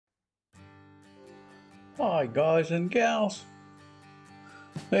Hi guys and gals,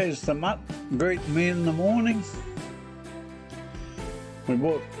 there's the mutt greeting me in the morning. We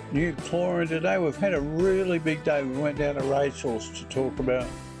bought new chlorine today. We've had a really big day. We went down to Rachel's to talk about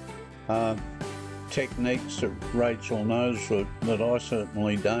techniques that Rachel knows that I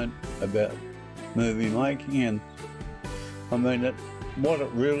certainly don't about movie making, and I mean what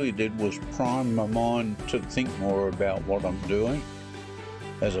it really did was prime my mind to think more about what I'm doing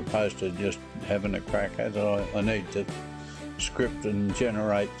as opposed to just having a crack at it. I need to script and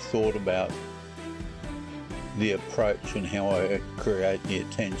generate thought about the approach and how I create the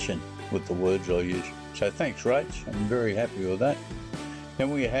attention with the words I use. So thanks, Rach. I'm very happy with that. Then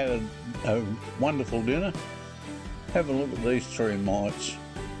we had a wonderful dinner. Have a look at these three mites.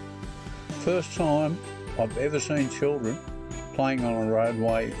 First time I've ever seen children playing on a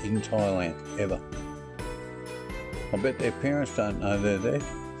roadway in Thailand, ever. I bet their parents don't know they're there.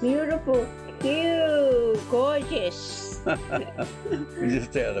 Beautiful, cute, gorgeous. You're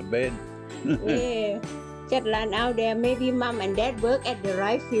just out of bed. Yeah, just run out there. Maybe mom and dad work at the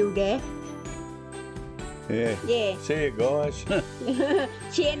right field there. Yeah. Yeah. See you guys.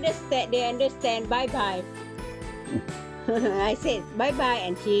 They understand. Bye bye. I said bye bye,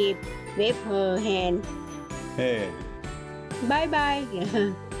 and she waved her hand. Yeah. Bye bye.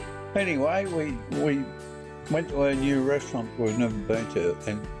 Anyway, we went to a new restaurant we've never been to,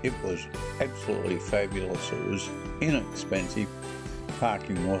 and it was absolutely fabulous. It was inexpensive.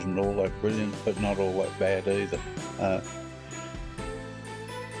 Parking wasn't all that brilliant, but not all that bad either.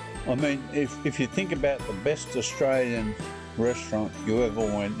 I mean, if you think about the best Australian restaurant you ever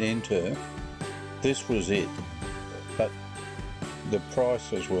went into, this was it. But the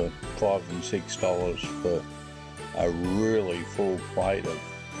prices were $5 and $6 for a really full plate of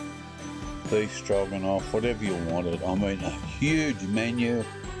beef stroganoff, whatever you wanted. I mean, a huge menu.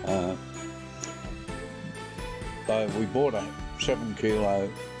 We bought a 7-kilo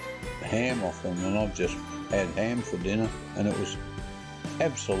ham off them, and I've just had ham for dinner, and it was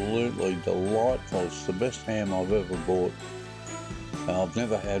absolutely delightful. It's the best ham I've ever bought. I've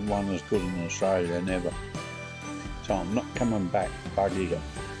never had one as good in Australia, never. So I'm not coming back, buggy.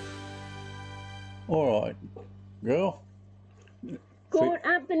 All right, girl. Good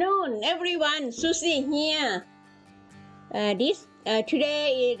afternoon, everyone. Susi here.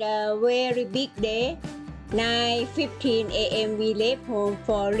 Today is a very big day. 9:15 a.m. we left home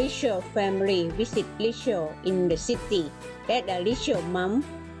for Rachel family visit Rachel in the city. That Rachel mom,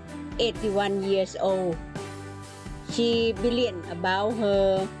 81 years old. She brilliant about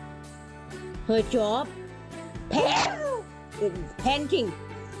her job. Painting.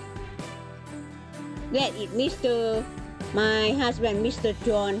 That is my husband, Mr.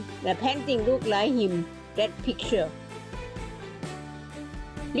 John. The painting look like him. That picture.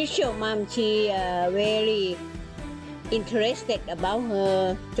 Rachel mom, she very interested about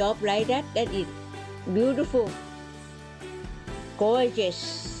her job like that. That is beautiful,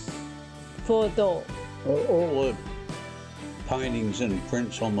 gorgeous photo. All the paintings and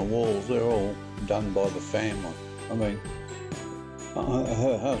prints on the walls, they're all done by the family. I mean,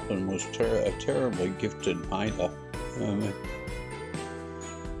 her husband was a terribly gifted painter.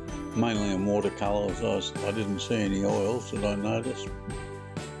 Mainly in watercolours. I didn't see any oils that I noticed,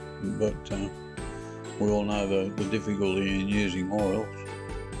 but we all know the difficulty in using oils.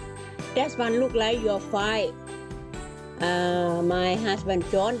 That one look like your file. My husband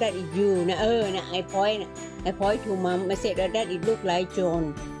John, that is you. I point to mom. I said that it look like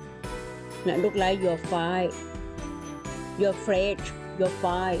John. That look like your file. Your fridge, your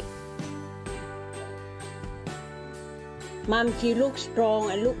file. Mom, she looks strong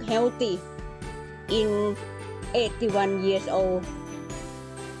and look healthy in 81 years old.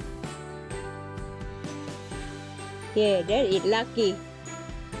 Yeah, that is lucky.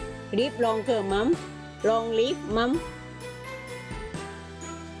 Live longer, Mom. Long live, Mom.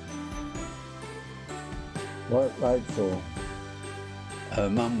 Like Rachel, her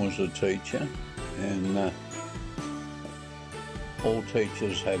mum was a teacher, and all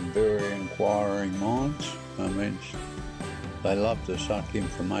teachers have very inquiring minds. I mean, they love to suck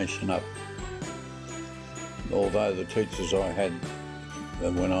information up. Although the teachers I had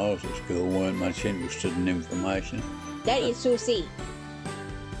when I was at school weren't much interested in information. That is Susi.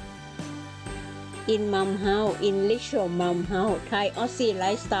 In Mum house, in Rachel Mum house, Thai Aussie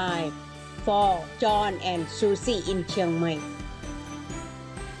lifestyle for John and Susi in Chiang Mai.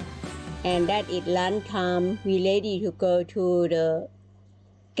 And that is lunch time. We ready to go to the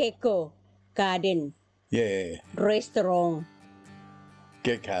GekGo Garden. Yeah. Restaurant.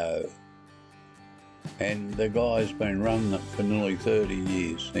 Gecko. And the guy's been running it for nearly 30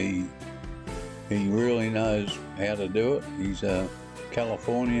 years. He really knows how to do it. He's a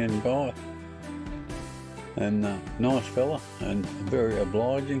Californian guy and a nice fella and very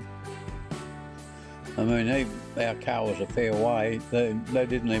obliging. I mean, our car was a fair way. They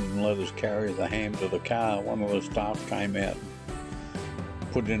didn't even let us carry the ham to the car. One of the staff came out,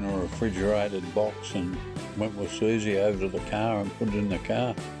 put it in a refrigerated box and went with Susie over to the car and put it in the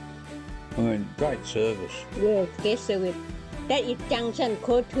car. I mean, great service. Yes, great service. That is junction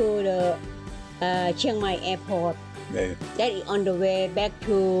close to the Chiang Mai airport. Yeah. That is on the way back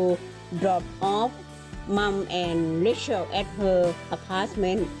to drop off Mom and Rachel at her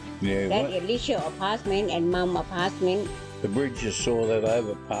apartment. Yeah. That is Rachel apartment and Mom apartment. The bridge you saw, that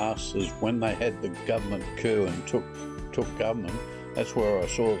overpass, is when they had the government coup and took government. That's where I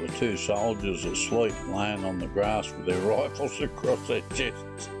saw the two soldiers asleep laying on the grass with their rifles across their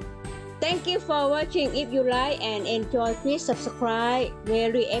chests. Thank you for watching. If you like and enjoy, please subscribe.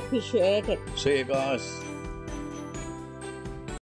 Very appreciated. See you guys.